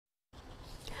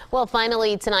Well,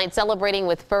 finally tonight, celebrating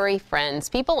with furry friends.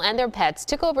 People and their pets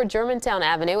took over Germantown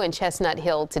Avenue and Chestnut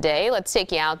Hill today. Let's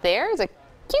take you out there. It's a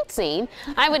cute scene.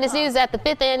 Eyewitness News at the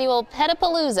 5th annual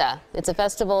Petapalozza. It's a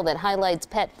festival that highlights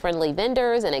pet-friendly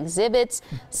vendors and exhibits.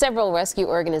 Several rescue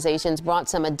organizations brought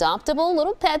some adoptable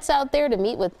little pets out there to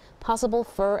meet with possible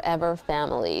forever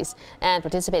families. And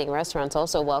participating restaurants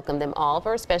also welcomed them all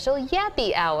for a special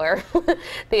yappy hour.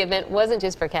 The event wasn't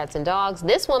just for cats and dogs.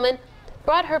 This woman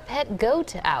brought her pet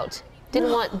goat out. Didn't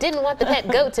want the pet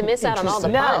goat to miss out on all the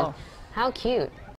fun. How cute.